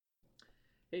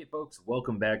Hey, folks,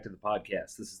 welcome back to the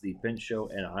podcast. This is the Finch Show,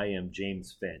 and I am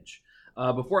James Finch.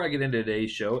 Before I get into today's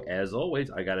show, as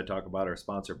always, I got to talk about our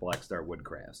sponsor, Black Star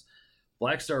Woodcrafts.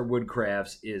 Black Star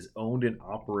Woodcrafts is owned and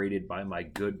operated by my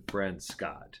good friend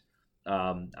Scott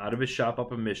out of his shop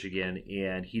up in Michigan,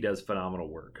 and he does phenomenal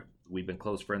work. We've been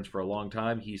close friends for a long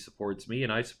time. He supports me,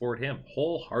 and I support him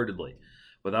wholeheartedly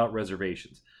without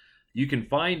reservations. You can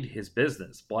find his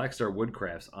business, Black Star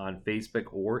Woodcrafts, on Facebook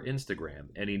or Instagram,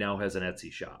 and he now has an Etsy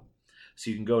shop. So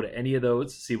you can go to any of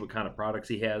those, see what kind of products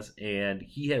he has, and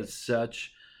he has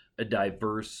such a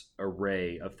diverse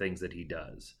array of things that he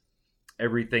does.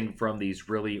 Everything from these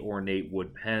really ornate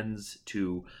wood pens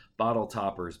to bottle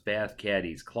toppers, bath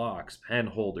caddies, clocks, pen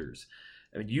holders.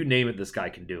 I mean, you name it, this guy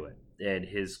can do it. And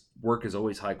his work is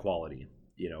always high quality.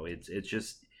 It's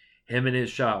just him and his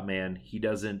shop, man. He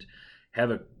doesn't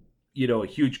have a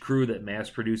huge crew that mass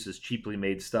produces cheaply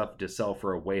made stuff to sell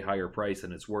for a way higher price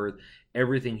than it's worth.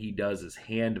 Everything he does is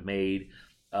handmade.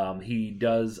 He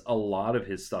does a lot of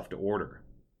his stuff to order,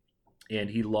 and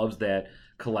he loves that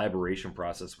collaboration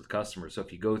process with customers. So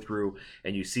if you go through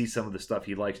and you see some of the stuff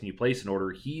he likes and you place an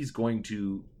order, he's going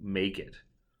to make it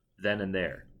then and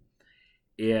there.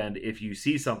 And if you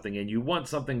see something and you want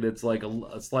something that's like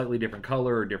a slightly different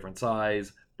color or different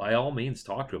size, by all means,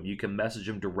 talk to him. You can message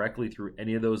him directly through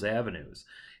any of those avenues,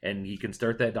 and he can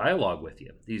start that dialogue with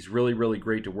you. He's really, really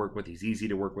great to work with. He's easy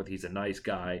to work with. He's a nice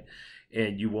guy,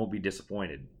 and you won't be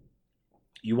disappointed.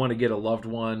 You want to get a loved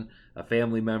one, a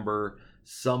family member,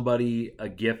 somebody, a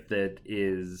gift that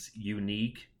is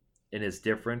unique and is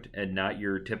different and not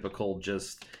your typical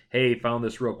just, hey, found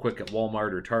this real quick at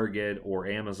Walmart or Target or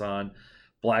Amazon.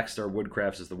 Black Star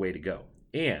Woodcrafts is the way to go.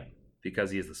 And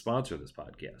because he is the sponsor of this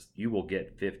podcast, you will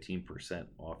get 15%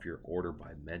 off your order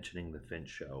by mentioning the Finch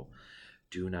Show.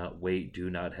 Do not wait. Do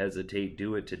not hesitate.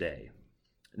 Do it today.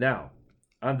 Now,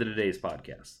 on to today's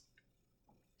podcast.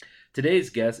 Today's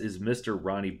guest is Mr.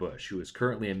 Ronnie Bush, who is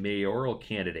currently a mayoral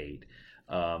candidate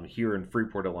here in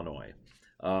Freeport, Illinois.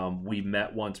 We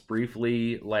met once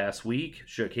briefly last week,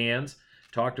 shook hands,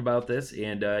 talked about this,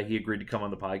 and he agreed to come on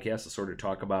the podcast to sort of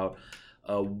talk about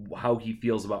how he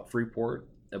feels about Freeport,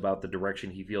 about the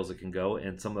direction he feels it can go,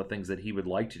 and some of the things that he would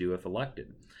like to do if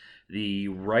elected.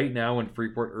 Right now in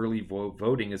Freeport, early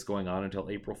voting is going on until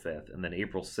April 5th, and then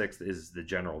April 6th is the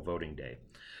general voting day.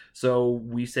 So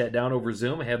we sat down over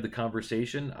Zoom, had the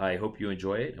conversation. I hope you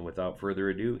enjoy it, and without further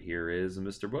ado, here is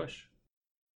Mr. Bush.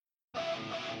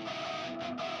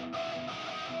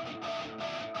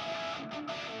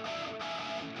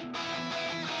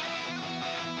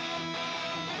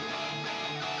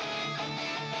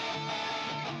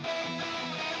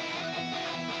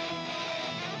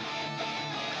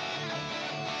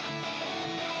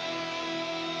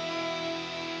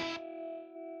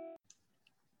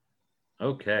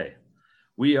 Okay.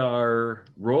 We are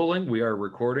rolling. We are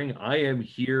recording. I am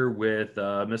here with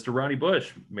Mr. Ronnie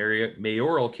Bush,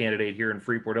 mayoral candidate here in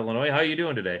Freeport, Illinois. How are you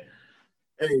doing today?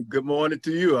 Hey, good morning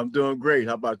to you. I'm doing great.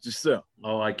 How about yourself?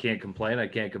 Oh, I can't complain. I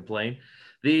can't complain.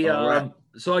 All right.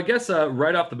 So I guess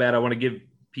right off the bat, I want to give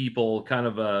people kind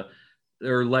of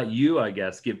or let you, I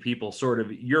guess, give people sort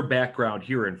of your background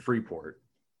here in Freeport.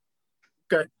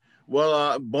 Okay.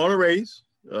 Well, born and raised,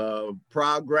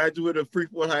 proud graduate of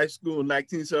Freeport High School in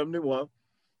 1971.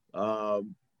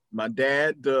 My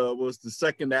dad was the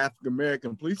second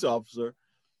African-American police officer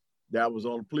that was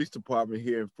on the police department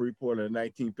here in Freeport in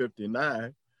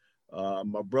 1959.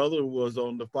 My brother was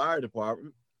on the fire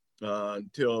department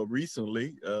until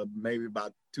recently, maybe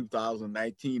about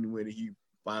 2019 when he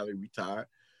finally retired.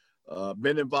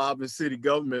 Been involved in city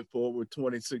government for over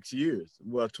 26 years.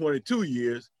 Well, 22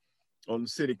 years on the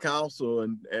city council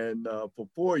and for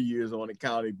 4 years on the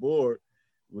county board.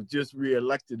 Was just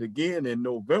reelected again in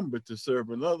November to serve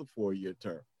another 4-year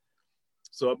term.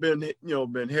 So I've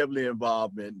been heavily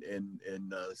involved in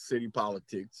city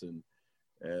politics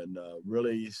and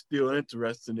really still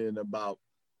interested in about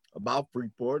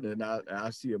Freeport, and I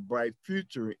see a bright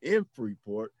future in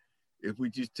Freeport if we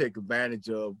just take advantage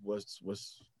of what's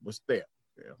there.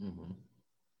 Yeah. Mm-hmm.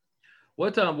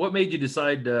 What made you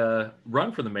decide to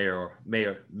run for the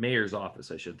mayor's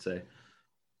office, I should say?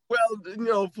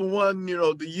 Well, for one,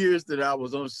 the years that I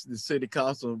was on the city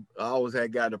council, I always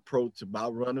had got approached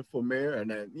about running for mayor, and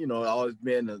then, always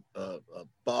been a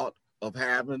thought of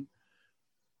having.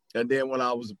 And then when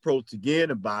I was approached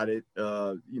again about it,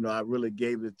 I really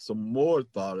gave it some more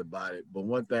thought about it. But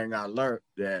one thing I learned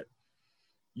that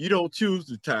you don't choose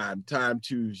the time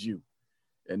chooses you.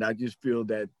 And I just feel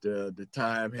that the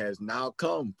time has now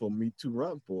come for me to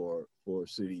run for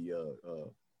city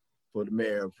for the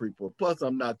mayor of Freeport. Plus,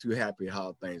 I'm not too happy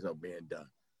how things are being done.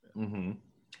 Mm-hmm.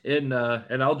 And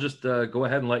I'll just go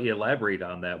ahead and let you elaborate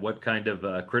on that. What kind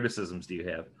of criticisms do you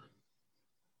have?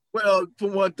 Well, for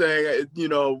one thing,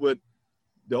 with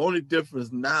the only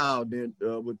difference now than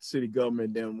with city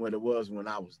government than what it was when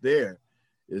I was there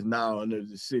is now under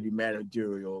the city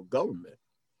managerial government.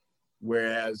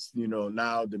 Whereas,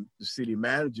 now the city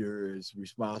manager is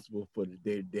responsible for the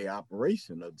day-to-day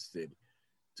operation of the city,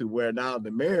 to where now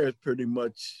the mayor is pretty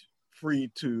much free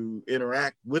to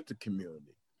interact with the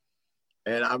community.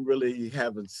 And I really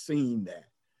haven't seen that.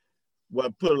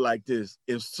 Well, put it like this,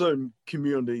 in certain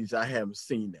communities, I haven't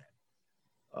seen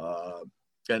that.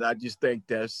 And I just think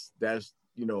that's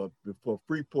for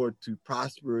Freeport to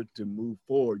prosper, to move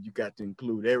forward, you got to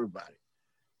include everybody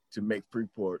to make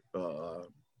Freeport a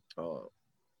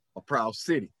proud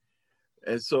city.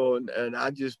 And so, and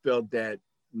I just felt that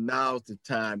now's the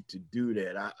time to do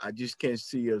that. I just can't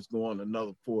see us going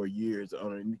another 4 years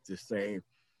underneath the same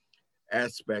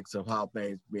aspects of how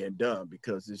things being done,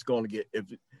 because it's going to get,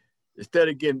 instead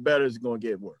of getting better, it's going to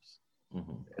get worse.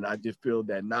 Mm-hmm. And I just feel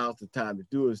that now's the time to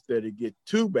do it, instead of get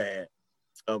too bad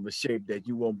of a shape that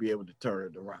you won't be able to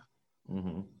turn it around.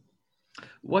 Mm-hmm.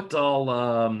 What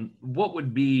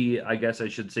would be, I guess I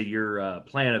should say, your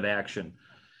plan of action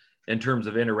in terms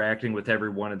of interacting with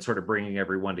everyone and sort of bringing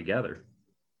everyone together?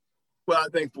 Well, I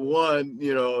think for one,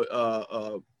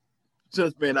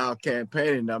 since being out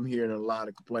campaigning, I'm hearing a lot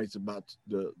of complaints about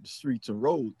the streets and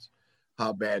roads,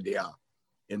 how bad they are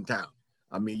in town.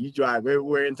 I mean, you drive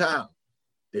everywhere in town,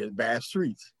 there's bad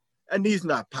streets. And these are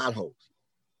not potholes,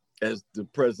 as the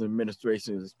present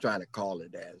administration is trying to call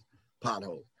it, as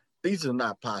potholes. These are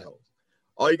not potholes.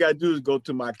 All you got to do is go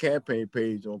to my campaign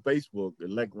page on Facebook,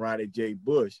 elect Ronnie J.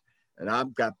 Bush, and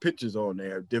I've got pictures on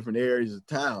there of different areas of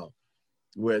town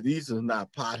where these are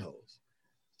not potholes.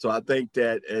 So I think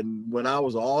that, and when I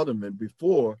was alderman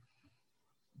before,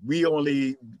 we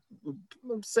only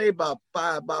say about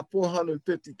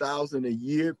 450,000 a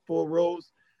year for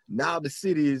roads. Now the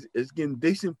city is getting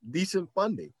decent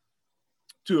funding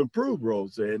to improve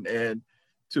roads, and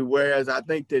to, whereas I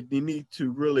think that they need to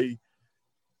really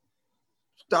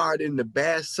start in the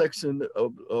bad section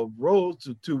of roads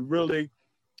to really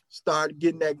start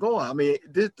getting that going. I mean,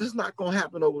 this is not going to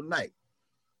happen overnight,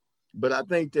 but I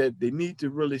think that they need to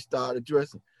really start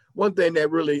addressing. One thing that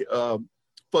really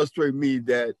frustrated me,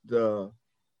 that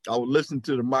I would listen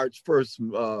to the March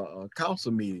 1st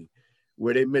council meeting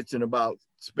where they mentioned about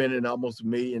spending almost $1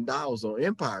 million on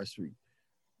Empire Street.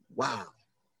 Wow.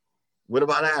 What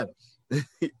about Adams?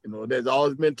 There's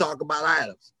always been talk about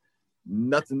Adams.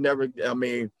 Nothing never, I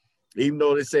mean, even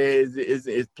though they say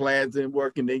his plans ain't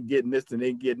working, they getting this and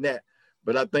they getting that.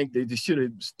 But I think they just should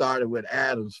have started with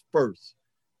Adams first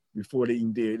before they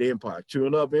even did Empire. True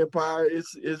enough, Empire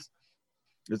is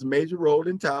a major road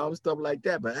in town and stuff like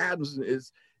that. But Adams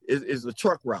is a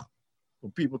truck route for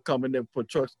people coming in, for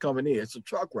trucks coming in. It's a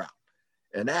truck route.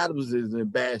 And Adams is in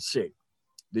bad shape.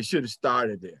 They should have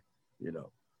started there,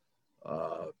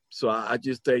 So I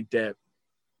just think that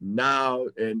now,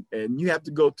 and you have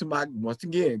to go to my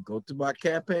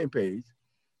campaign page,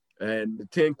 and the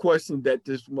 10 questions that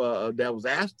that was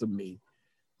asked of me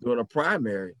during a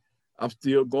primary, I'm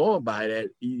still going by that,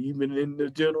 even in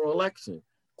the general election.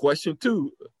 Question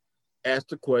 2, ask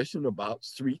the question about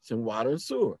streets and water and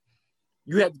sewer.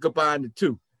 You have to combine the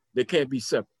two. They can't be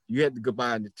separate. You have to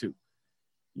combine the two,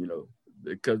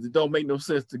 because it don't make no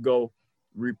sense to go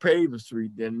repave a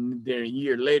street, then a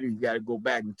year later, you got to go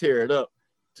back and tear it up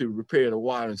to repair the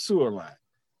water and sewer line.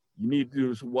 You need to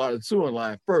do the water and sewer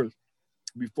line first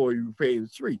before you repave the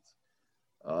streets.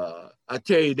 I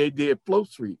tell you, they did Float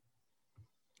Street.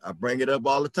 I bring it up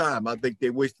all the time. I think they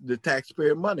wasted the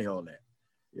taxpayer money on that.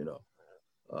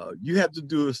 You have to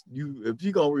do if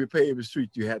you're gonna repave the street,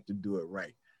 you have to do it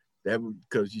right.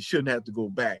 Because you shouldn't have to go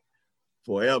back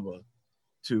forever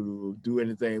to do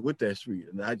anything with that street.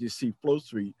 And I just see Float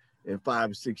Street in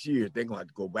 5 or 6 years, they're gonna have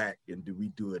to go back and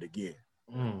redo it again.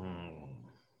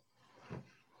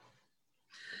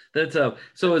 That's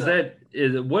so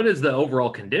what is the overall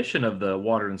condition of the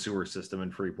water and sewer system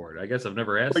in Freeport? I guess I've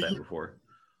never asked that before.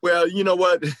 Well, you know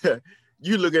what?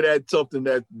 You looking at something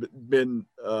that's been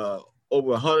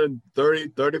over 130,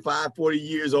 35, 40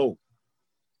 years old.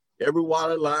 Every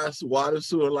water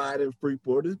sewer line in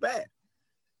Freeport is bad.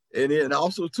 And then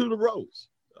also to the roads.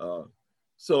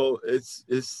 So it's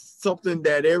something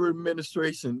that every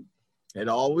administration had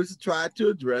always tried to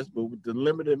address, but with the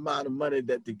limited amount of money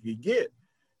that they could get,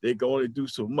 they can only do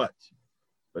so much.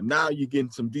 But now you're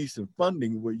getting some decent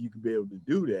funding where you can be able to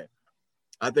do that.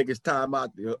 I think it's time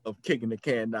out of kicking the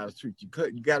can down the street.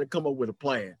 You got to come up with a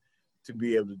plan to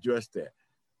be able to address that.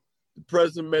 The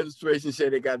present administration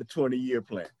said they got a 20-year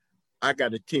plan. I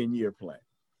got a 10-year plan.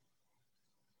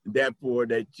 Therefore,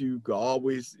 that you can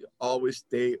always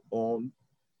stay on.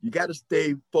 You got to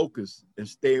stay focused and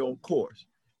stay on course.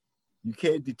 You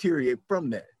can't deteriorate from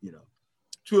that.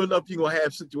 True enough, you're gonna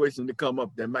have situations to come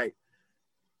up that might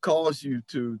cause you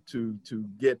to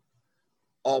get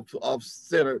off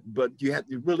center, but you have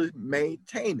to really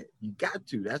maintain it. You got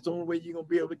to. That's the only way you're gonna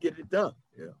be able to get it done.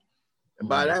 And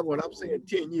by that, when I'm saying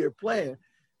 10-year plan,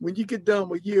 when you get done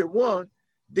with year 1,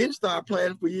 then start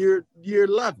planning for year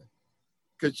 11,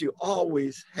 because you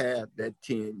always have that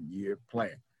 10-year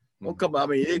plan. Don't come. I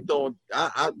mean, they don't.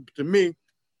 To me,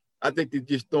 I think they're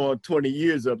just throwing 20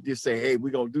 years up, just saying, hey, we're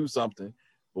gonna do something.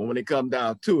 But when it comes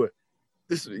down to it,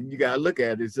 you gotta look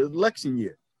at it. It's an election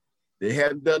year. They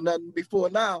haven't done nothing before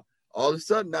now. All of a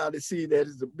sudden now they see that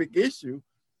it's a big issue.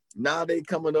 Now they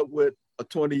coming up with a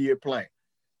 20-year plan.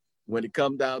 When it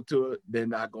comes down to it, they're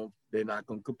not gonna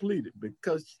complete it,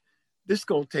 because this is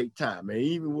gonna take time. And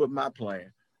even with my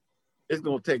plan, it's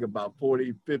gonna take about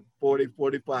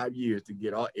 45 years to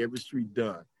get every street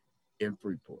done in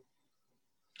Freeport.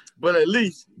 But at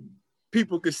least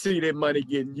people can see their money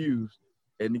getting used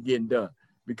and getting done,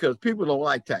 because people don't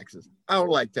like taxes. I don't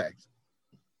like taxes.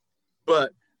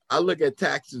 But I look at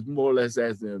taxes more or less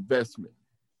as an investment.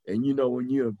 And when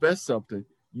you invest something,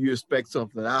 you expect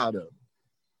something out of it.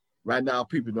 Right now,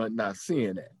 people are not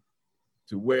seeing that.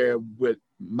 To where with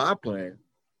my plan,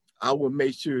 I will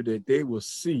make sure that they will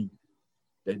see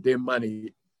that their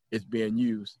money is being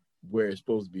used where it's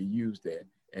supposed to be used at,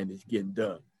 and it's getting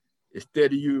done.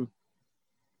 Instead of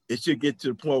it should get to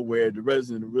the point where the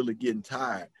residents are really getting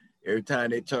tired. Every time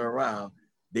they turn around,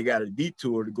 they got a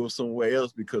detour to go somewhere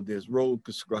else because there's road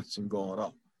construction going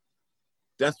on.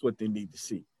 That's what they need to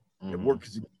see. The work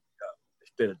is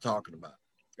instead of talking about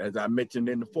it. As I mentioned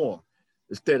in the forum,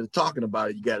 instead of talking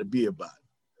about it, you got to be about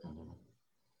it.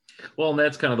 Well, and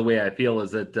that's kind of the way I feel,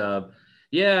 is that,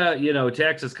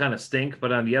 taxes kind of stink.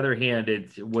 But on the other hand,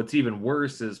 what's even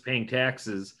worse is paying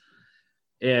taxes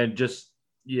and just,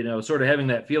 sort of having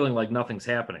that feeling like nothing's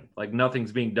happening, like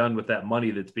nothing's being done with that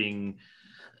money that's being,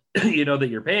 that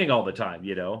you're paying all the time.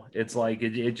 It's like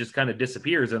it just kind of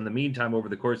disappears. In the meantime, over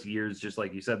the course of years, just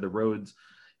like you said, the roads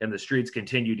and the streets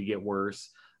continue to get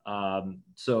worse.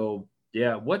 So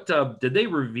yeah, what did they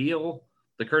reveal,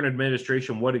 the current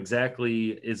administration, what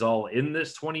exactly is all in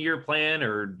this 20-year plan,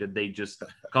 or did they just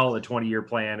call it a 20-year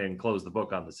plan and close the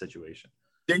book on the situation?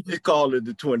 They just call it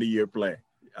the 20-year plan.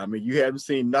 I mean, you haven't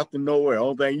seen nothing nowhere.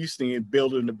 Only thing you seen is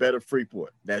building a better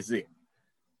Freeport. That's it.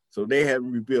 So they haven't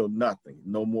revealed nothing.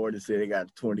 No more than say they got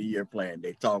a 20-year plan.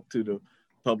 They talked to the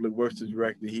public works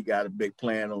director. He got a big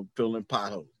plan on filling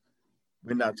potholes.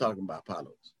 We're not talking about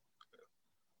potholes.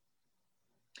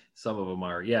 Some of them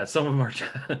are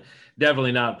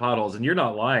definitely not potholes. And you're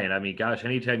not lying. I mean, gosh,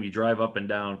 anytime you drive up and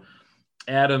down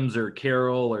Adams or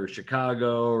Carroll or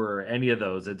Chicago or any of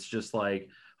those, it's just like,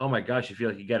 oh my gosh, you feel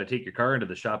like you got to take your car into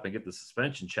the shop and get the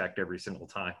suspension checked every single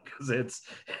time, because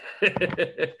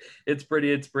it's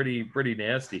pretty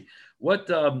nasty.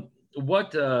 How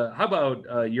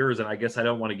about yours? And I guess I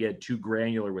don't want to get too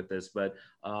granular with this, but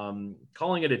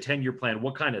calling it a 10-year plan,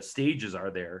 what kind of stages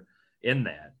are there in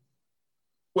that?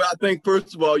 Well, I think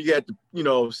first of all, you have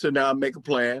to, sit down, make a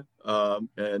plan,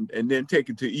 and then take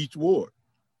it to each ward,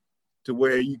 to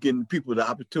where you give people the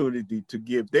opportunity to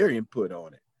give their input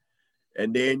on it.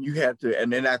 And then you have to,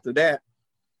 and then after that,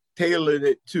 tailor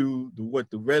it to what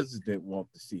the resident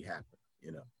wants to see happen,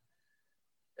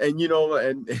 And,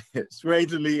 and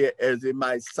strangely as it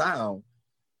might sound,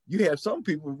 you have some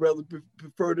people rather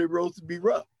prefer their roads to be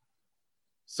rough.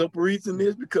 Simple reason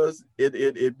is because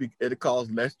it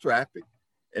causes less traffic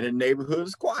and the neighborhood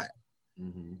is quiet.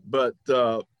 But,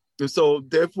 and so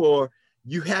therefore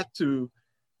you have to,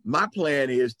 my plan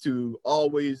is to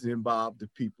always involve the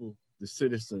people, the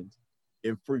citizens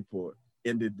in Freeport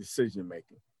in the decision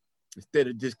making. Instead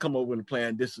of just come up with a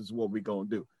plan, this is what we're gonna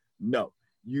do. No,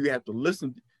 you have to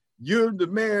listen. The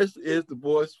mayor is the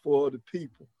voice for the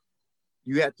people.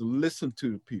 You have to listen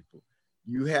to the people.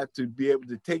 You have to be able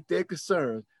to take their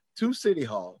concerns to City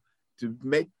Hall to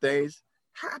make things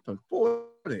happen for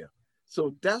them.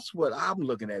 So that's what I'm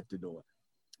looking at to do.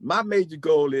 My major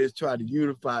goal is try to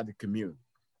unify the community,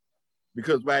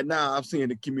 because right now I'm seeing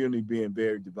the community being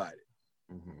very divided.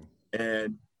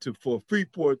 And for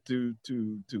Freeport to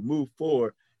move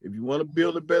forward, if you want to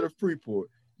build a better Freeport,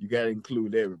 you got to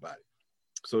include everybody.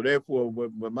 So therefore,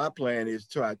 what my plan is,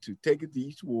 try to take it to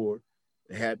each ward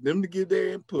and have them to give their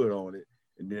input on it.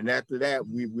 And then after that,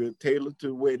 we will tailor to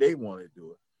the way they want to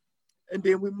do it. And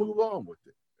then we move on with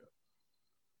it.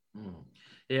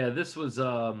 Yeah, this was,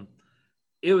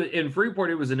 in Freeport,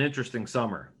 it was an interesting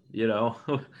summer. you know,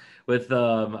 with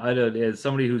I don't as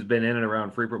somebody who's been in and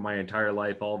around Freeport my entire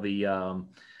life, all the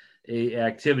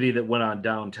activity that went on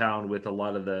downtown with a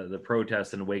lot of the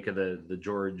protests in the wake of the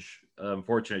George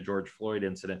unfortunate George Floyd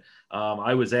incident.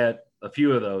 I was at a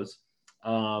few of those,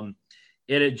 and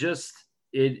it just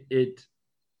it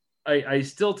I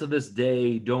still to this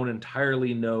day don't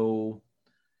entirely know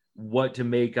what to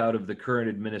make out of the current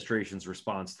administration's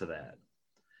response to that.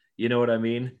 You know what I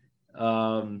mean?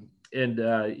 And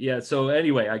yeah. So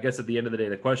anyway, I guess at the end of the day,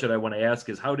 the question I want to ask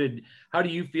is how do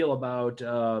you feel about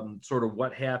sort of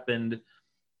what happened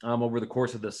over the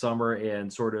course of the summer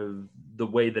and sort of the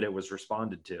way that it was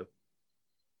responded to?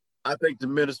 I think the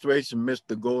administration missed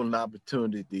the golden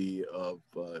opportunity of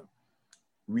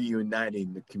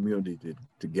reuniting the community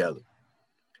together.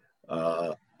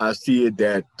 I see it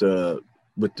that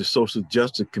with the Social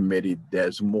Justice Committee,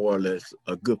 that's more or less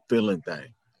a good feeling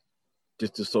thing,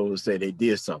 just to sort of say they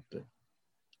did something.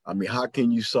 I mean, how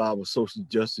can you solve a social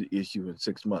justice issue in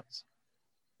 6 months?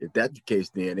 If that's the case,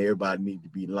 then everybody needs to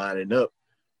be lining up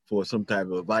for some type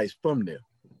of advice from them,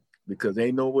 because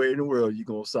ain't nowhere in the world you're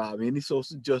going to solve any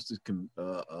social justice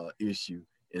issue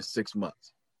in 6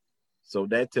 months. So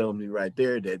that tells me right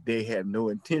there that they have no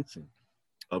intention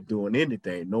of doing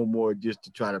anything, no more just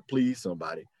to try to please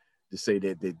somebody to say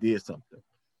that they did something.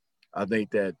 I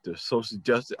think that the social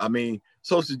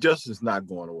justice is not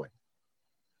going away.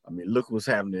 I mean, look what's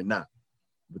happening now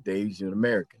with the Asian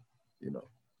American,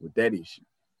 with that issue.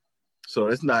 So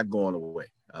it's not going away.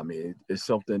 I mean, it's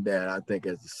something that I think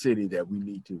as a city that we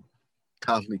need to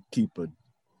constantly keep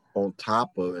on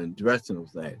top of and addressing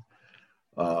those things.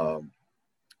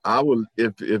 I would,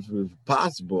 if it's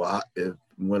possible, if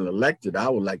when elected, I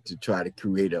would like to try to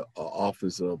create an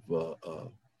office of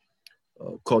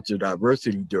culture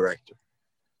diversity director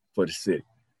for the city.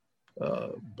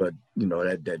 But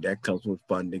that comes with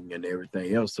funding and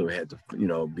everything else, so it had to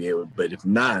be able. But if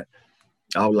not,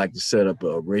 I would like to set up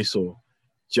a racial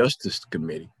justice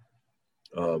committee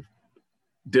of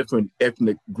different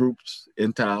ethnic groups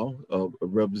in town, of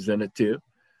representative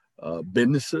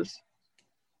businesses,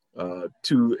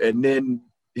 and then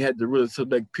you had to really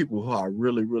select people who are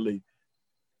really, really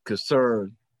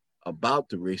concerned about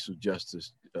the racial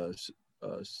justice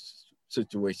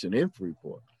situation in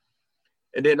Freeport.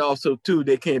 And then also, too,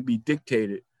 they can't be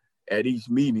dictated at each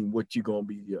meeting what you're going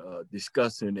to be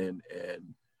discussing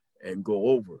and go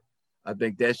over. I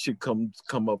think that should come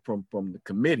up from the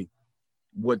committee,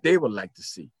 what they would like to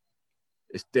see,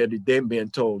 instead of them being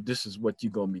told this is what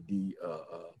you're going to be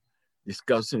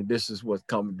discussing, this is what's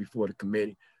coming before the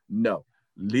committee. No,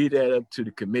 leave that up to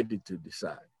the committee to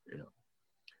decide,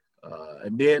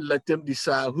 and then let them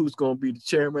decide who's going to be the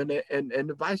chairman and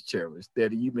the vice chairman,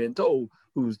 instead of you being told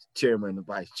who's the chairman and the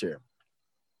vice chairman.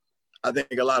 I think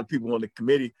a lot of people on the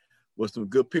committee were some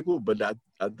good people, but I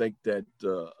think that,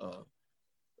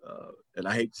 and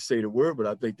I hate to say the word, but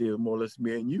I think they're more or less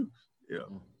being used.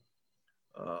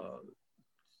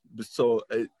 But so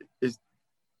it's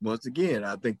once again,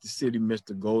 I think the city missed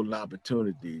a golden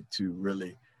opportunity to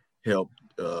really help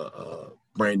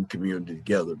bring the community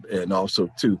together. And also,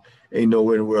 too, ain't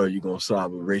nowhere in the world you're going to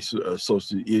solve a racial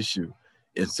social issue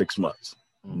in 6 months.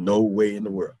 Mm-hmm. No way in the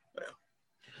world. Yeah.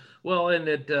 Well, and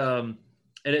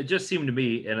it just seemed to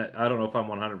me, and I don't know if I'm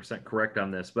 100% correct on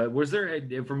this, but was there,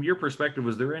 from your perspective,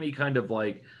 was there any kind of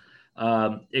like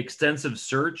extensive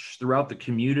search throughout the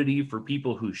community for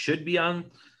people who should be on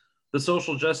the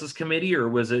Social Justice Committee, or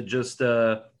was it just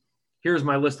here's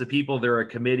my list of people, they're a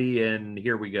committee, and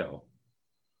here we go?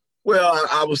 Well,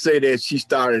 I would say that she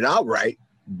started out right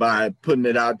by putting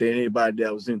it out there to anybody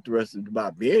that was interested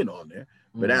about being on there.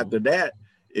 But after that,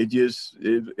 it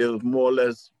was more or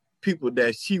less people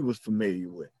that she was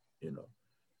familiar with.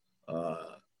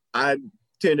 I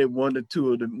attended one or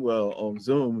two of them. Well, on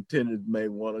Zoom, attended maybe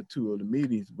one or two of the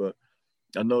meetings, but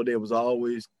I know there was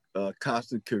always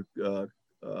constant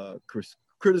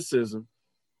criticism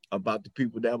about the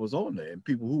people that was on there and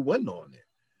people who wasn't on there.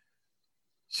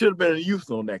 Should have been a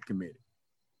youth on that committee,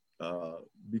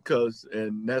 because,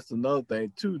 and that's another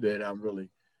thing too that I'm really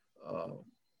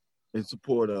in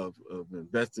support of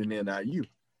investing in our youth,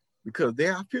 because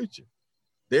they're our future.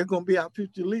 They're going to be our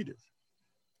future leaders,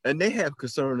 and they have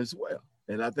concern as well.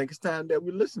 And I think it's time that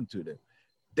we listen to them.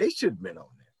 They should have been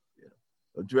on there,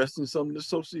 addressing some of the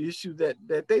social issues that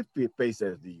they face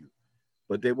as the youth.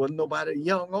 But there wasn't nobody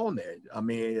young on there. I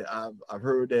mean, I've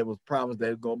heard there was promised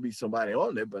there's going to be somebody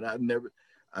on there, but I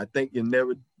think they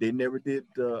never did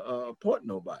appoint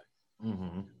nobody.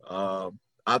 Mm-hmm.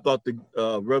 I thought the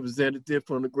representative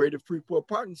from the Greater Freeport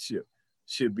Partnership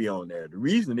should be on there. The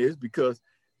reason is because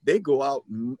they go out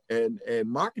and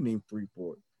marketing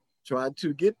Freeport trying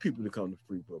to get people to come to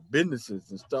Freeport, businesses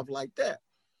and stuff like that.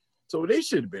 So they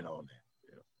should have been on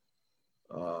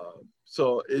that.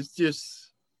 So it's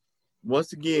just,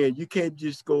 once again, you can't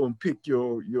just go and pick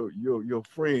your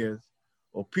friends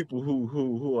or people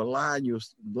who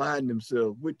align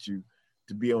themselves with you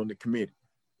to be on the committee.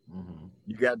 Mm-hmm.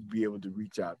 You got to be able to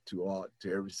reach out to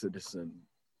every citizen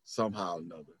somehow or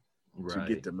another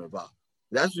to get them involved.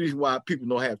 That's the reason why people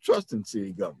don't have trust in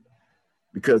city government,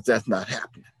 because that's not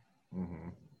happening. Mm-hmm.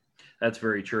 That's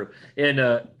very true.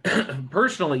 And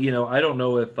personally, I don't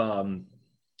know if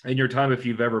in your time, if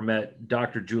you've ever met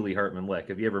Dr. Julie Hartman Lick.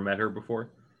 Have you ever met her before?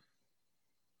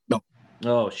 No.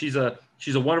 Oh, she's a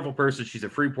wonderful person. She's a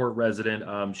Freeport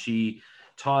resident. She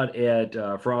taught at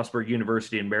Frostburg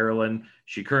University in Maryland.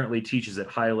 She currently teaches at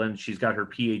Highland. She's got her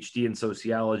PhD in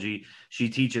sociology. She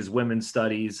teaches women's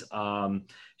studies.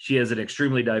 She has an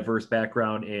extremely diverse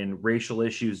background in racial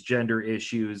issues, gender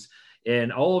issues,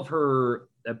 and all of her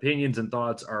opinions and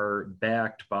thoughts are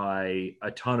backed by a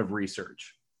ton of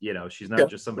research. She's not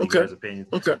just somebody who has opinions.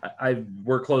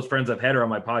 We're close friends. I've had her on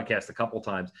my podcast a couple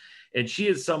times, and she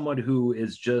is someone who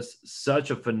is just such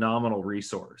a phenomenal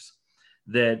resource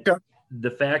that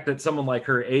the fact that someone like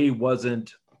her,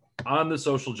 wasn't on the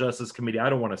social justice committee. I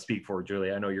don't want to speak for her,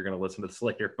 Julie. I know you're going to listen to this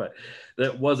later, but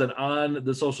that wasn't on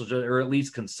the social justice, or at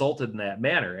least consulted in that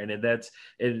manner. And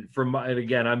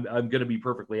again, I'm going to be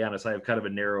perfectly honest. I have kind of a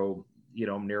narrow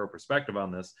perspective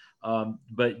on this.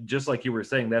 But just like you were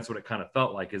saying, that's what it kind of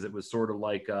felt like, is it was sort of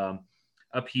like a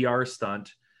PR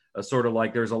stunt, sort of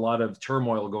like there's a lot of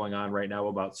turmoil going on right now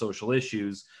about social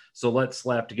issues. So let's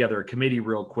slap together a committee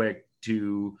real quick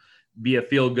to be a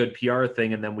feel-good PR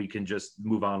thing, and then we can just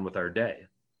move on with our day.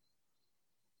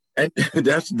 And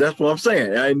that's what I'm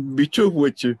saying. And be true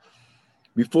with you,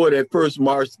 before that first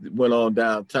march went on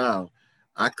downtown,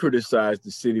 I criticized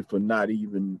the city for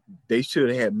they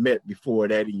should have met before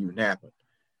that even happened.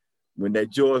 When that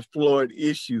George Floyd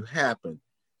issue happened,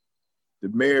 the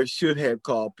mayor should have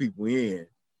called people in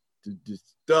to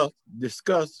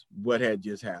discuss what had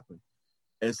just happened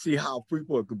and see how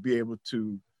Freeport could be able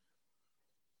to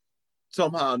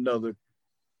somehow or another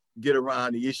get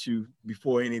around the issue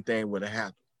before anything would have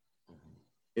happened.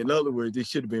 In other words, they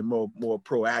should have been more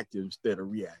proactive instead of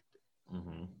reactive.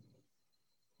 Mm-hmm.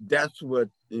 That's what,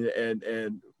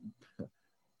 and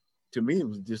to me, it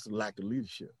was just a lack of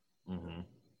leadership. Mm-hmm.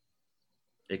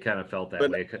 It kind of felt that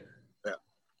way.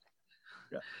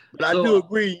 Yeah. But I do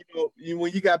agree,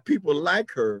 when you got people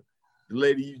like her, the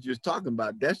lady you just talking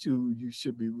about, that's who you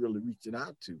should be really reaching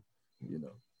out to,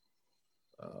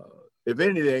 if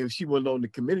anything, if she wasn't on the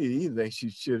committee, she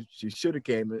should have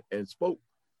came and spoke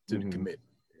to the committee.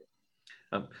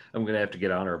 I'm going to have to get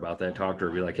on her about that, talk to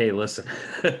her, be like, hey, listen.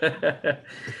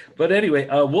 But anyway,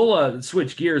 we'll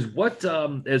switch gears. What,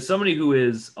 as somebody who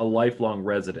is a lifelong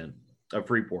resident of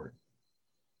Freeport,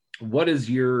 what is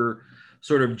your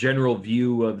sort of general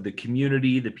view of the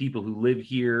community, the people who live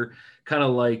here, kind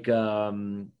of like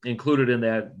included in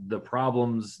that, the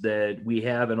problems that we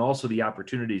have and also the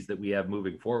opportunities that we have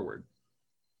moving forward?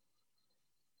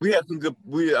 We have some good,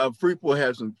 Freeport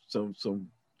has some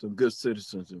good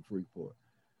citizens in Freeport.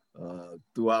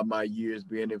 Throughout my years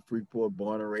being in Freeport,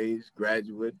 born and raised,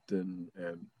 graduate, and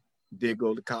did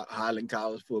go to Highland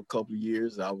College for a couple of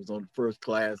years. I was on the first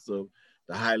class of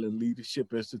the Highland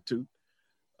Leadership Institute.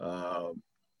 And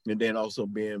then also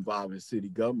being involved in city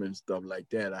government and stuff like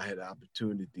that, I had the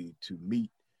opportunity to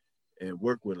meet and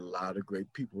work with a lot of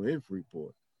great people in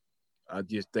Freeport. I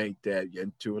just think that,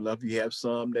 and true enough, you have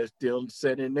some that still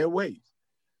set in their ways.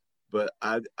 But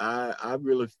I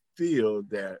really feel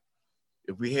that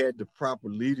if we had the proper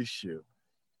leadership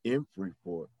in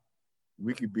Freeport,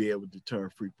 we could be able to turn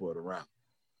Freeport around.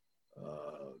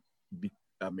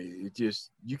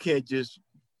 You can't just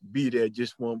be there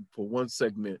just for one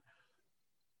segment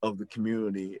of the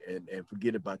community and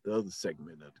forget about the other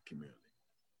segment of the community.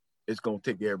 It's going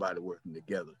to take everybody working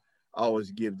together. I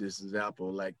always give this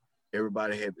example, like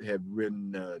everybody have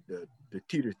written the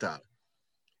teeter-totter.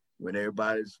 When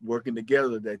everybody's working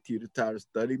together, that teeter-totter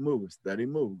steady moving,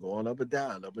 going up and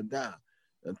down,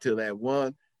 until that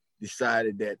one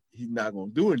decided that he's not going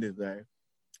to do anything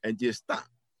and just stop.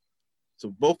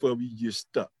 So both of you just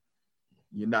stuck.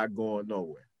 You're not going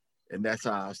nowhere. And that's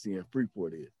how I see in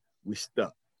Freeport is. We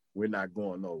stuck. We're not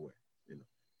going nowhere.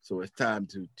 So it's time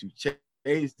to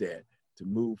change that, to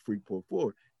move Freeport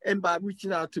forward. And by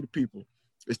reaching out to the people,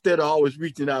 instead of always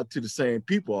reaching out to the same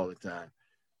people all the time,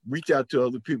 reach out to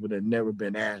other people that never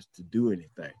been asked to do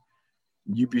anything.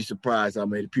 You'd be surprised how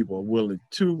many people are willing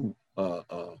to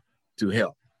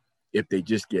help if they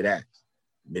just get asked.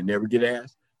 They never get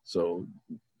asked, so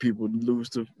people lose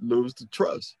the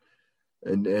trust.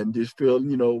 and just feel,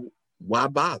 why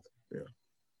bother? Yeah.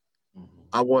 Mm-hmm.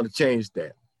 I want to change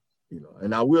that,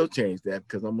 and I will change that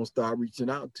because I'm gonna start reaching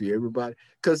out to everybody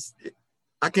because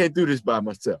I can't do this by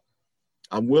myself.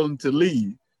 I'm willing to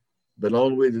lead, but the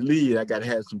only way to lead, I got to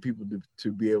have some people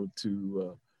to be able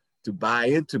to buy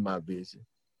into my vision,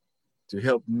 to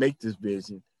help make this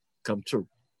vision come true.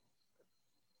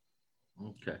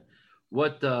 Okay.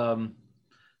 What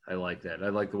I like that. I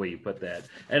like the way you put that.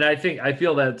 And I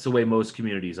feel that's the way most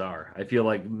communities are. I feel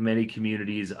like many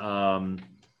communities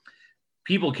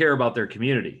people care about their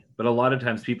community, but a lot of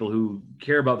times people who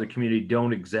care about their community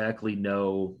don't exactly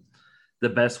know the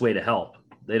best way to help.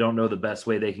 They don't know the best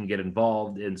way they can get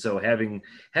involved. And so having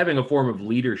a form of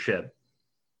leadership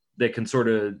that can sort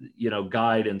of,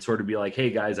 guide and sort of be like,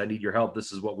 hey guys, I need your help.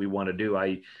 This is what we want to do.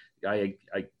 I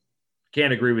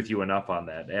can't agree with you enough on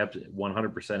that.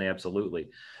 100% absolutely.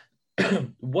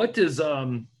 What does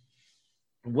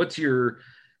what's your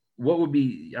what would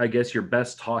be, I guess, your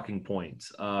best talking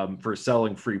points for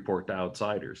selling Freeport to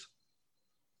outsiders?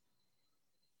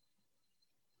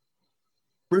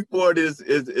 Freeport is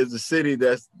a city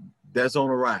that's on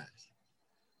the rise.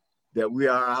 That we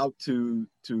are out to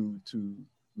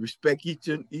respect each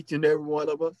and every one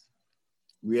of us.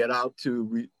 We are out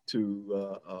to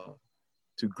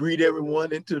greet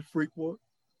everyone into Freeport,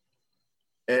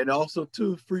 and also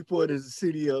too, Freeport is a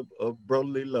city of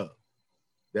brotherly love.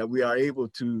 That we are able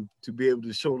to be able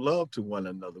to show love to one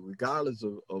another, regardless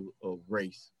of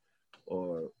race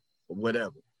or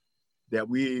whatever. That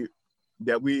we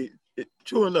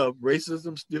true enough,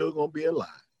 racism still gonna be alive,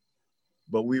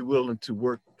 but we willing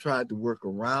to try to work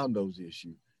around those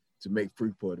issues to make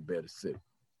Freeport a better city.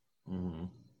 Mm-hmm.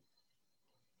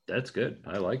 That's good.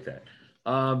 I like that.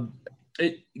 Um,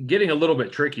 Getting a little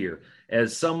bit trickier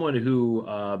as someone who,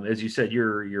 as you said,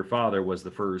 your father was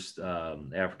the first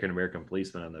African American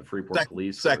policeman on the Freeport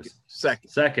Police Force.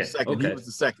 Second. He Okay. was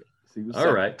the second. He was All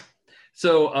second. right.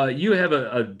 So you have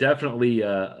a definitely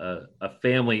a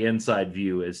family inside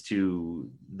view as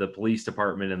to the police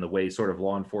department and the way sort of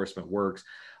law enforcement works.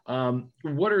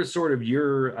 What are sort of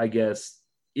your, I guess,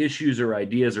 issues or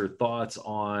ideas or thoughts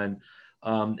on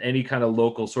any kind of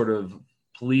local sort of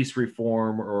police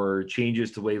reform or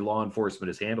changes to the way law enforcement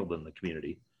is handled in the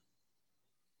community?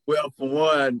 Well, for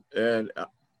one, and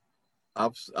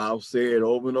I'll say it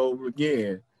over and over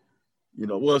again.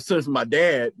 Well, since my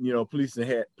dad,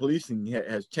 policing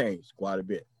has changed quite a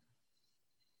bit.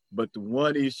 But the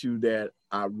one issue that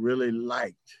I really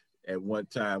liked at one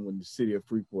time when the city of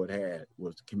Freeport had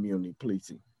was community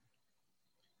policing,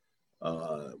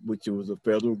 which was a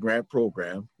federal grant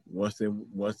program. Once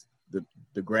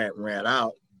the grant ran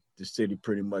out, the city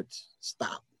pretty much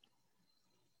stopped.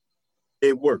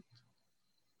 It worked.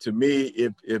 To me,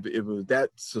 if it was that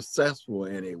successful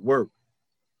and it worked,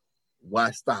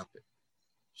 why stop it?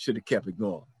 Should have kept it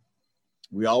going.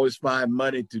 We always find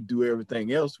money to do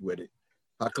everything else with it.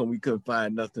 How come we couldn't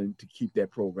find nothing to keep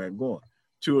that program going?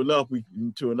 True enough, we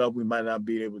might not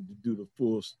be able to do the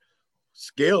full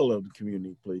scale of the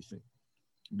community policing,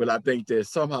 but I think that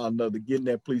somehow or another, getting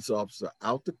that police officer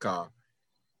out the car,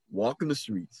 walking the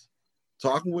streets,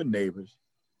 talking with neighbors,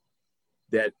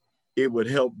 that it would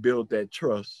help build that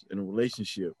trust and a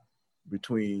relationship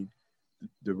between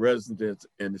the residents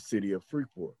and the city of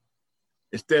Freeport.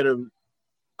 Instead of,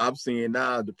 I'm seeing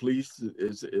now the police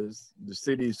is the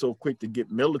city is so quick to get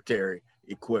military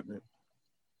equipment.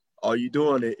 All you're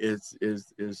doing is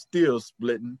still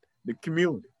splitting the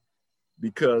community,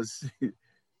 because you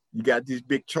got these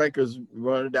big trackers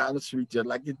running down the street just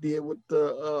like it did with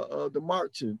the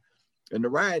march and the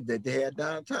riot that they had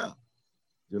downtown,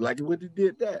 just like what they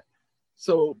did that.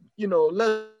 So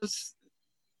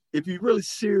if you're really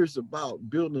serious about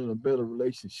building a better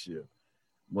relationship,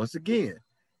 once again,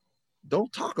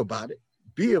 don't talk about it,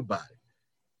 be about it.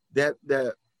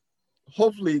 That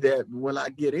hopefully that when I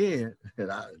get in, and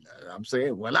I'm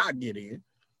saying when I get in,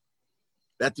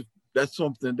 that's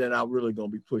something that I'm really gonna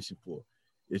be pushing for,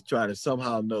 is trying to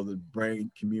somehow or another bring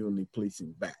community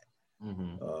policing back,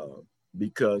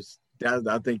 because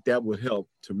I think that would help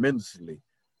tremendously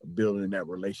building that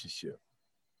relationship.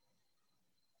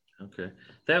 Okay.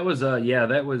 That was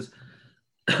that was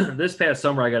this past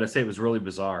summer. I got to say, it was really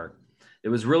bizarre. It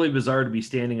was really bizarre to be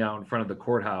standing out in front of the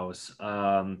courthouse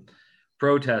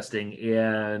protesting,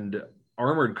 and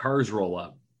armored cars roll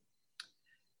up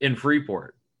in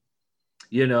Freeport.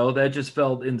 That just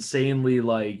felt insanely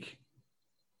like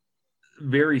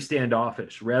very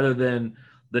standoffish, rather than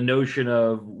the notion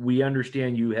of, we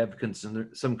understand you have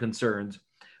some concerns.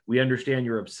 We understand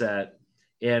you're upset,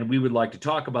 and we would like to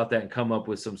talk about that and come up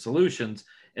with some solutions.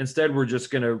 Instead, we're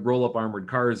just going to roll up armored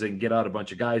cars and get out a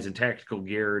bunch of guys in tactical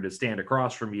gear to stand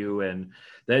across from you. And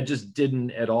that just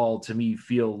didn't at all, to me,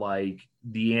 feel like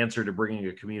the answer to bringing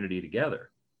a community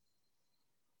together.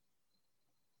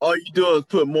 All you do is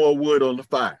put more wood on the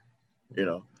fire, you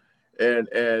know.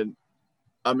 And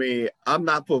I mean, I'm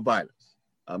not for violence.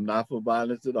 I'm not for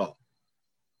violence at all.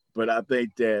 But I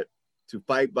think that to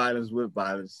fight violence with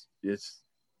violence is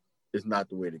not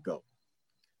the way to go.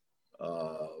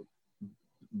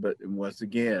 But once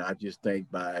again, I just think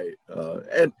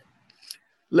and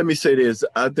let me say this: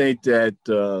 I think that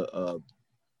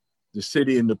the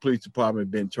city and the police department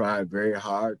have been trying very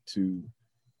hard to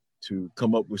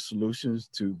come up with solutions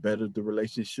to better the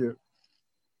relationship.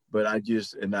 But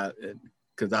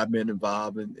because I've been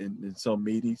involved in some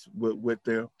meetings with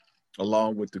them,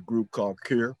 along with the group called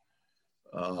CURE.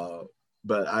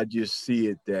 But I just see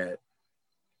it that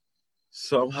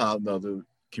somehow or another,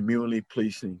 community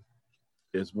policing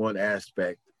is one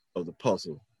aspect of the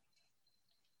puzzle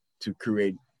to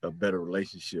create a better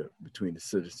relationship between the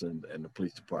citizen and the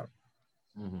police department.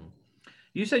 Mm-hmm.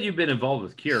 You said you've been involved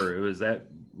with CURE. Was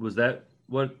that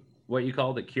what you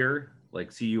called it, CURE,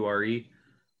 like CURE?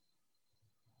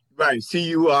 Right,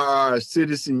 CUR,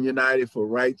 Citizen United for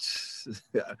Rights.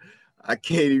 I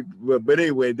can't even, but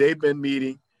anyway, they've been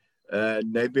meeting,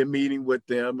 and they've been meeting with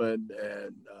them, and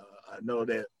I know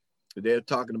that they're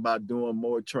talking about doing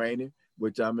more training,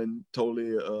 which I'm in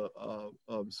totally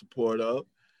support of.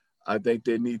 I think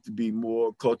there needs to be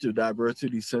more cultural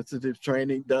diversity sensitive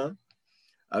training done.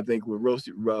 I think with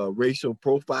racial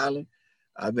profiling,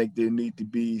 I think there need to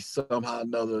be somehow or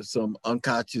another some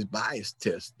unconscious bias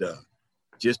tests done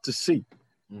just to see.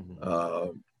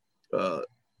 Mm-hmm.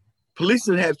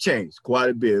 Policing have changed quite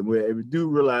a bit. We do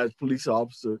realize police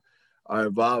officers are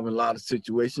involved in a lot of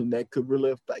situations that could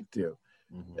really affect them.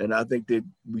 Mm-hmm. And I think that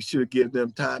we should give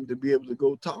them time to be able to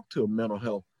go talk to a mental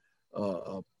health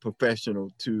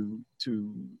professional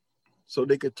so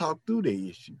they could talk through their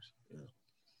issues.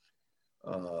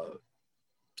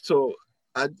 So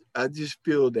I just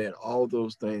feel that all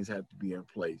those things have to be in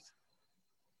place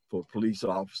for a police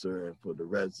officer and for the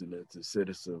residents, the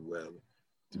citizens, whatever,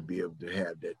 to be able to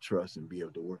have that trust and be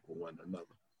able to work with one another.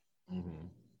 Mm-hmm.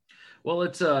 Well,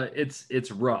 it's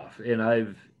rough,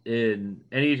 and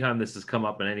anytime this has come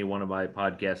up in any one of my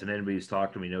podcasts, and anybody who's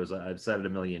talked to me knows I've said it a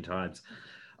million times.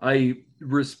 I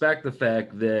respect the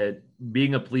fact that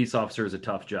being a police officer is a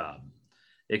tough job.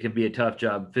 It can be a tough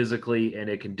job physically, and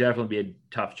it can definitely be a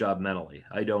tough job mentally.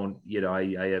 I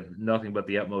have nothing but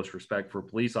the utmost respect for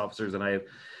police officers, and I have,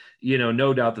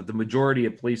 no doubt that the majority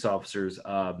of police officers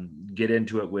get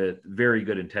into it with very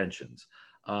good intentions.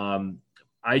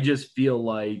 I just feel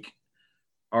like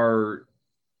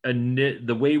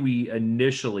the way we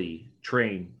initially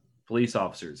train police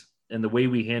officers and the way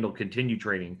we handle continued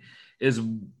training is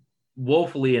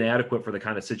woefully inadequate for the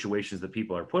kind of situations that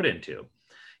people are put into.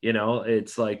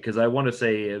 It's like, because I want to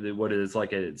say what it is,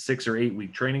 like a 6 or 8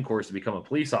 week training course to become a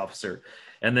police officer.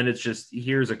 And then it's just,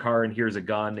 here's a car and here's a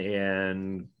gun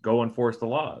and go enforce the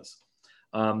laws.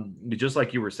 Just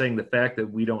like you were saying, the fact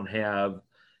that we don't have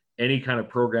any kind of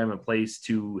program in place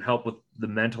to help with the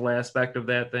mental aspect of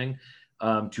that thing,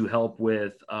 to help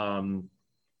with a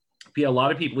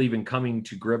lot of people even coming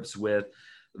to grips with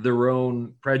their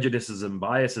own prejudices and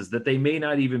biases that they may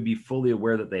not even be fully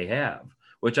aware that they have,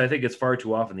 which I think is far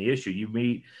too often the issue. You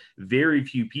meet very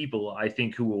few people, I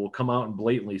think, who will come out and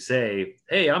blatantly say,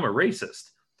 hey, I'm a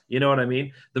racist. You know what I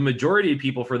mean? The majority of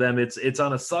people, for them, it's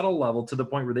on a subtle level to the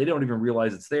point where they don't even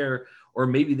realize it's there, or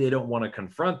maybe they don't want to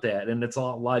confront that. And it's a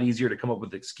lot easier to come up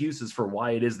with excuses for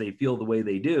why it is they feel the way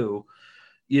they do,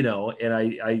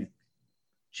 and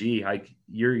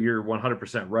you're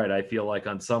 100% right. I feel like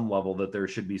on some level that there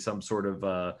should be some sort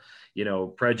of,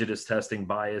 prejudice testing,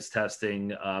 bias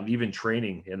testing, even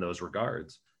training in those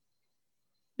regards.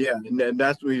 Yeah, and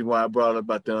that's the reason why I brought up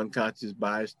about the unconscious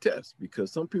bias test,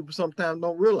 because some people sometimes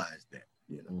don't realize that,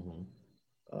 Mm-hmm.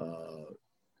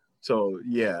 So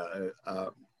yeah,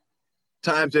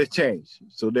 times have changed.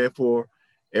 So therefore,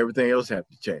 everything else has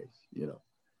to change,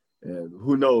 And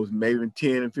who knows, maybe in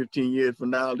 10 and 15 years from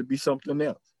now, it'll be something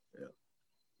else.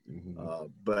 Mm-hmm.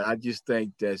 But I just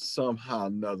think that somehow or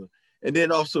another, and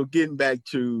then also getting back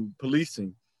to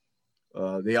policing,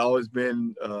 they always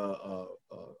been a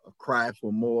cry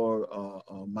for more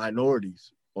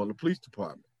minorities on the police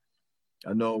department.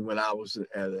 I know when I was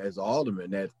as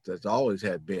alderman, that's always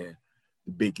had been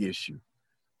the big issue.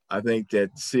 I think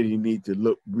that the city needs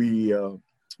to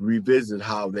revisit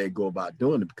how they go about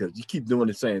doing it, because you keep doing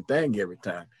the same thing every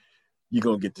time, you're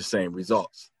going to get the same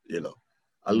results.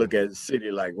 I look at a city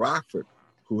like Rockford,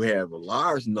 who have a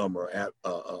large number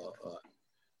of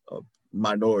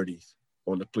minorities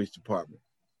on the police department?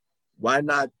 Why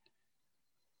not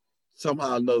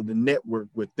somehow know the network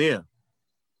with them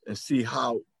and see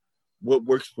what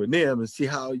works for them and see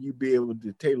how you be able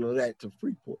to tailor that to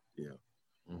Freeport?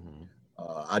 Mm-hmm.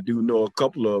 I do know a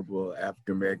couple of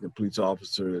African-American police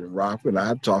officers in Rockford.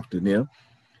 I've talked to them,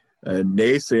 and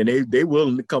they say they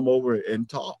willing to come over and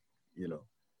talk,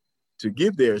 to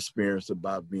give their experience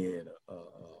about being a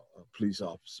police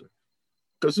officer.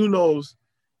 Because who knows,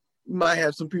 you might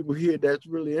have some people here that's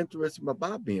really interested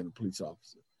about being a police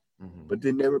officer, Mm-hmm. but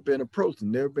they've never been approached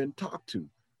and never been talked to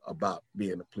about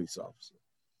being a police officer.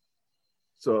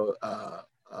 So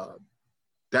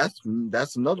that's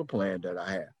another plan that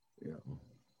I have,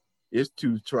 is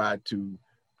to try to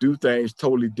do things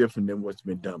totally different than what's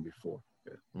been done before.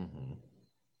 Mm-hmm.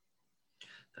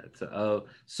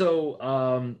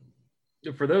 So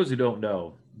for those who don't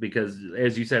know, because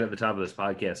as you said at the top of this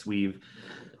podcast, we've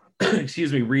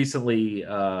excuse me, recently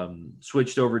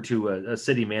switched over to a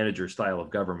city manager style of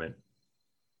government.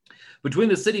 Between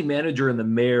the city manager and the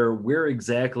mayor, where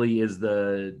exactly is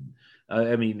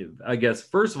I guess,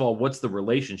 first of all, what's the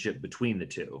relationship between the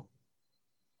two?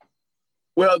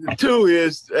 Well, the two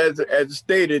is, as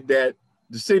stated, that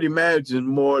the city managers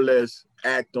more or less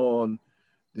act on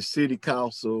the city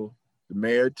council, the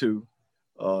mayor too,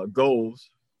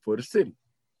 goals for the city.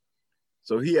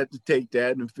 So he had to take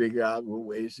that and figure out what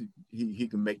ways he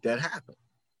can make that happen.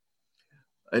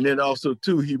 And then also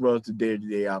too, he runs the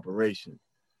day-to-day operation.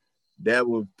 That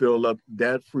will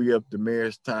free up the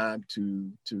mayor's time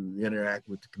to interact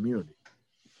with the community.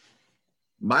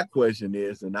 My question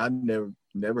is, and I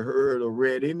never heard or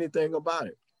read anything about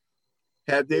it,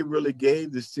 have they really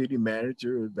gave the city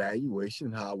manager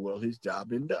evaluation how well his job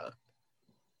been done?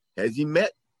 Has he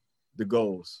met the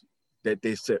goals that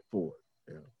they set forward?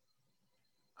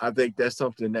 I think that's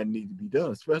something that needs to be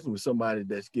done, especially with somebody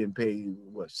that's getting paid,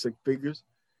 six figures,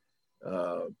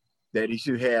 that he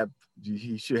should have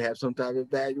some type of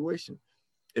evaluation.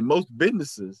 In most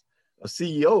businesses, a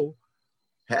CEO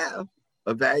have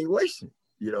evaluation,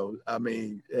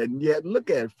 and you have to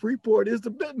look at it. Freeport is the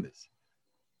business.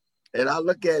 And I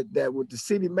look at that with the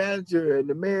city manager and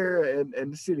the mayor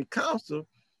and the city council.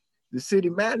 The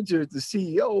city manager is the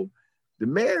CEO. The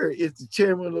mayor is the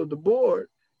chairman of the board.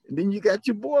 And then you got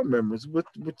your board members,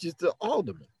 which is the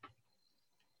alderman.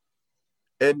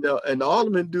 And the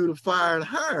alderman do the fire and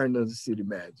hiring of the city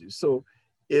manager. So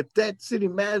if that city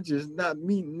manager is not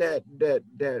meeting that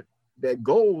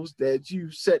goals that you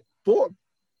set forth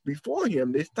before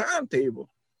him, this timetable,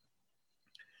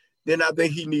 then I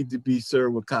think he needs to be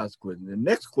served with consequences. The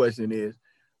next question is,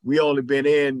 we only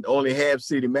have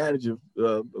city manager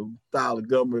style of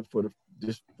government for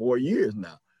just 4 years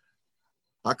now.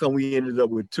 How come we ended up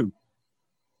with 2?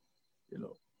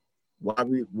 Why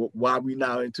we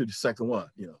now into the second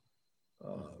one?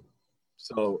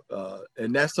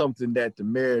 And that's something that the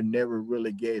mayor never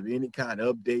really gave any kind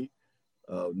of update,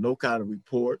 no kind of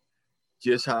report,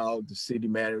 just how the city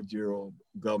managerial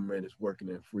government is working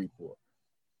in Freeport.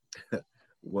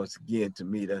 Once again, to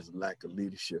me, that's a lack of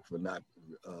leadership for not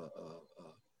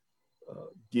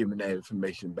giving that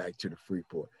information back to the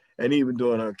Freeport. And even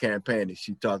during her campaign,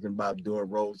 she talking about doing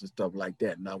roads and stuff like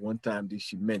that. Not one time did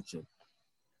she mention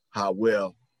how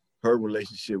well her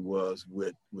relationship was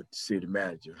with the city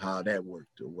manager, how that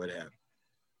worked or whatever.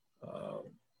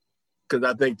 Because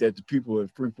I think that the people in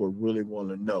Freeport really want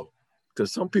to know.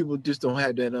 Because some people just don't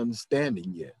have that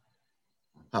understanding yet.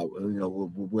 How,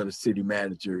 what a city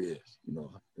manager is, and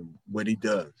what he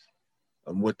does,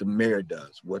 and what the mayor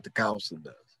does, what the council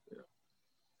does.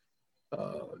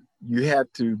 You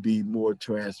have to be more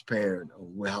transparent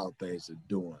on how things are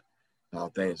doing, how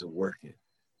things are working,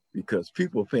 because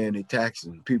people are paying their taxes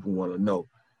and people want to know,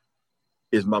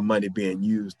 is my money being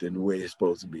used in the way it's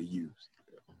supposed to be used?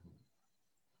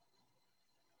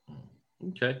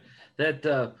 Okay.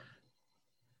 That,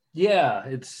 yeah,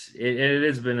 it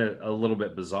has been a little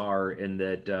bit bizarre in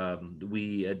that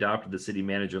we adopted the city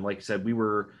manager. And like I said,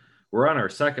 we're on our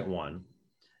second one.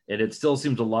 And it still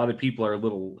seems a lot of people are a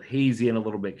little hazy and a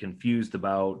little bit confused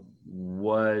about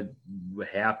what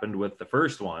happened with the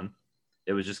first one.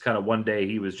 It was just kind of one day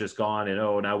he was just gone and,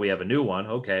 now we have a new one.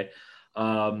 Okay.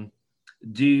 When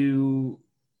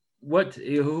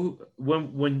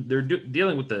they're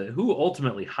dealing with who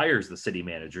ultimately hires the city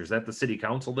manager? Is that the city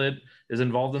council that is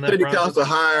involved in that process?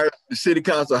 The city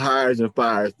council hires and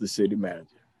fires the city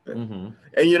manager. Mm-hmm.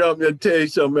 And, I'm going to tell you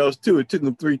something else too. It took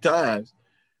them 3 times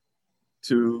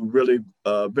to really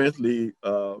eventually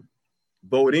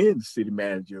vote in the city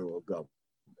manager or government.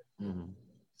 Mm-hmm.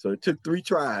 So it took 3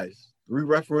 tries, 3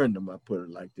 referendum, I put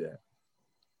it like that,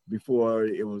 before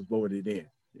it was voted in.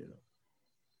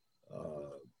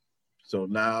 So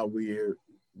now we're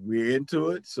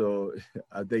into it. So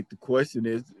I think the question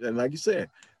is, and like you said,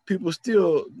 people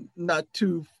still not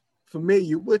too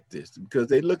familiar with this because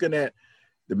they're looking at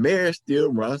the mayor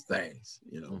still runs things,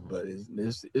 but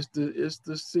it's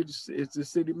the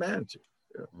city manager.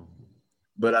 Yeah.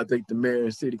 But I think the mayor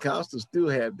and city council still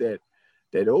have that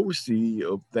oversee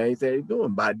of things that they're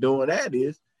doing. By doing that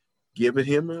is giving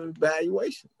him an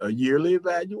evaluation, a yearly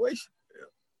evaluation.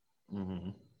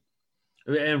 Yeah.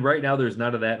 And right now, there's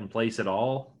none of that in place at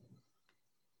all.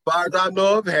 As far as I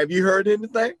know of, have you heard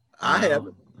anything? I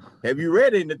haven't. Have you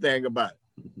read anything about it?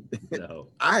 No,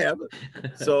 I haven't.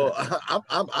 So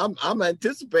I'm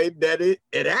anticipating that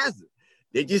it hasn't.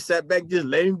 They just sat back, just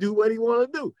let him do what he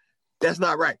want to do. That's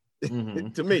not right.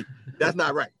 To me. That's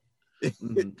not right.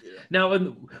 Now,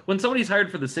 when somebody's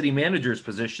hired for the city manager's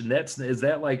position, is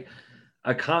that like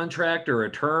a contract or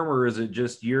a term, or is it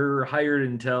just you're hired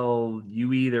until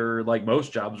you either, like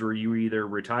most jobs, where you either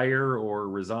retire or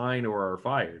resign or are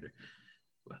fired?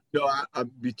 No, I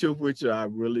be truthful with you, I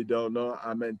really don't know.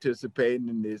 I'm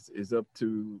anticipating this is up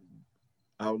to,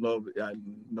 I don't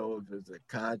know if it's a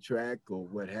contract or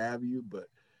what have you, but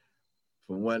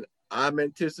from what I'm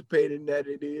anticipating that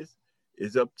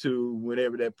it's up to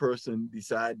whenever that person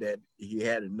decide that he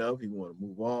had enough, he want to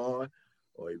move on,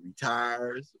 or he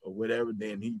retires or whatever,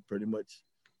 then he pretty much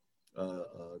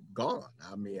gone.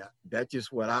 I mean, that's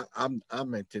just what I'm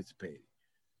anticipating.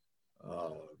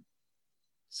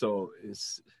 So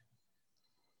it's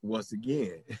once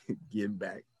again getting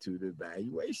back to the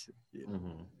evaluation,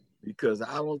 because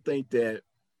I don't think that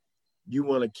you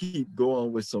want to keep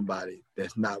going with somebody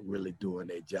that's not really doing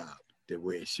their job the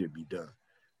way it should be done.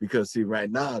 Because see,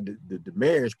 right now the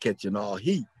mayor is catching all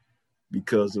heat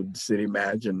because of the city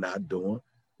manager not doing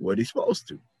what he's supposed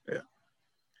to.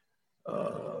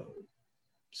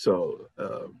 So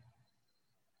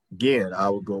again, I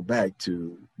would go back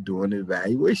to doing an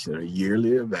evaluation, a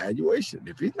yearly evaluation.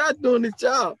 If he's not doing his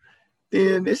job,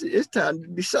 then it's time to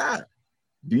decide.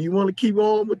 Do you want to keep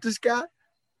on with this guy?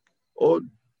 Or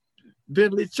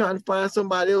eventually trying to find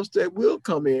somebody else that will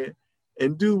come in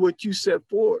and do what you set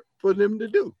forward for them to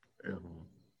do?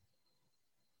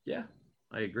 Yeah,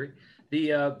 I agree.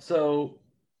 So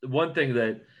one thing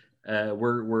that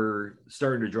we're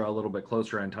starting to draw a little bit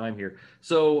closer on time here.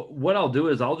 So what I'll do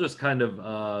is I'll just kind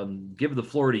of give the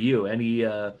floor to you. Any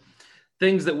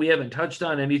things that we haven't touched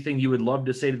on, anything you would love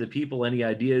to say to the people, any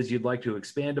ideas you'd like to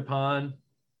expand upon?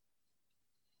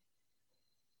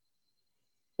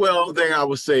 Well, the thing I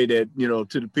would say that,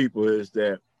 to the people is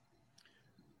that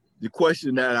the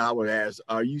question that I would ask,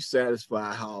 are you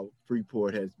satisfied how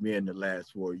Freeport has been the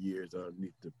last 4 years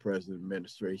underneath the present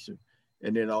administration?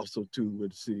 And then also too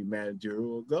with the city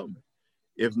managerial government.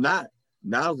 If not,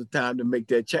 now's the time to make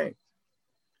that change.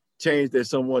 Change that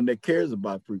someone that cares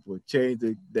about Freeport. Change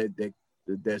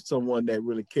that someone that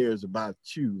really cares about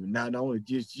you, not only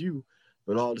just you,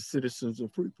 but all the citizens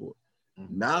of Freeport.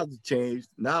 Now's the change.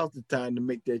 Now's the time to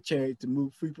make that change to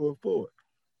move Freeport forward.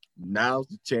 Now's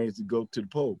the chance to go to the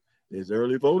poll. There's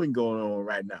early voting going on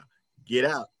right now. Get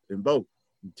out and vote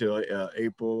until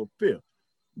April 5th.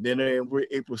 Then we're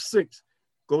April 6th.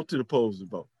 Go to the polls and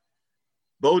vote.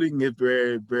 Voting is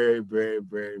very, very, very,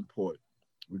 very important,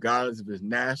 regardless if it's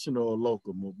national or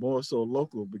local, more so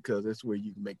local because that's where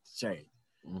you can make the change.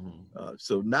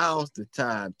 So now's the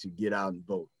time to get out and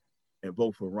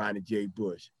vote for Ronnie J.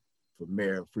 Bush for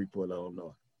mayor of Freeport,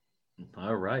 Illinois.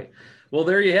 All right. Well,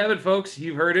 there you have it, folks.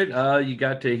 You've heard it. You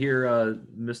got to hear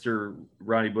Mr.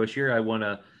 Ronnie Bush here. I want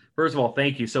to, first of all,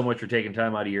 thank you so much for taking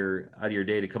time out of your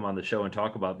day to come on the show and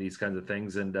talk about these kinds of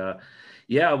things. And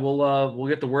yeah, we'll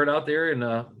get the word out there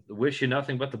and wish you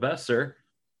nothing but the best, sir.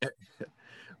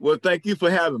 Well, thank you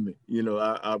for having me.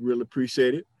 I really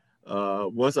appreciate it.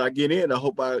 Once I get in, I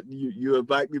hope you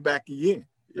invite me back again.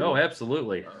 Oh,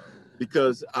 absolutely.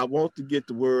 Because I want to get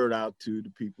the word out to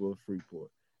the people of Freeport.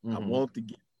 I want to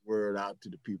get the word out to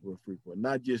the people of Freeport,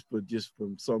 not just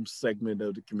from some segment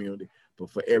of the community, but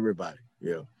for everybody.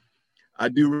 I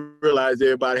do realize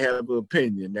everybody has an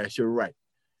opinion. That's your right.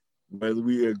 Whether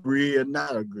we agree or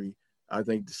not agree, I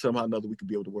think somehow or another we could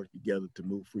be able to work together to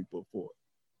move Freeport forward.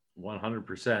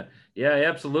 100%. Yeah,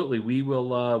 absolutely. We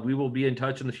will be in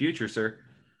touch in the future, sir.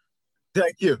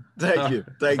 Thank you.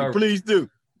 Please do.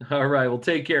 All right. Well,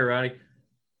 take care, Ronnie.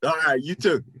 All right. You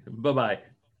too. Bye-bye.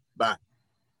 Bye.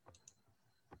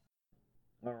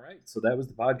 All right. So that was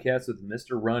the podcast with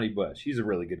Mr. Ronnie Bush. He's a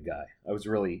really good guy. I was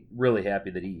really, really happy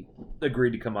that he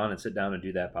agreed to come on and sit down and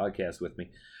do that podcast with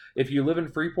me. If you live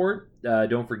in Freeport,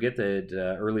 don't forget that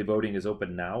early voting is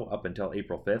open now up until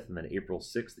April 5th, and then April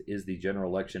 6th is the general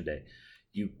election day.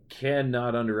 You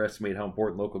cannot underestimate how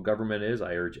important local government is.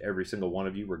 I urge every single one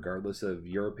of you, regardless of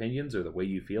your opinions or the way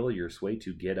you feel or your sway,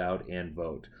 to get out and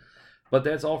vote. But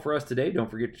that's all for us today.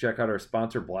 Don't forget to check out our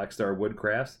sponsor, Black Star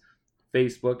Woodcrafts.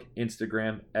 Facebook,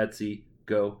 Instagram, Etsy.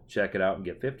 Go check it out and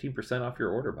get 15% off your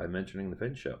order by mentioning the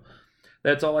Finn Show.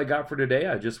 That's all I got for today.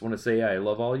 I just want to say I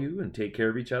love all you and take care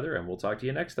of each other, and we'll talk to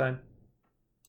you next time.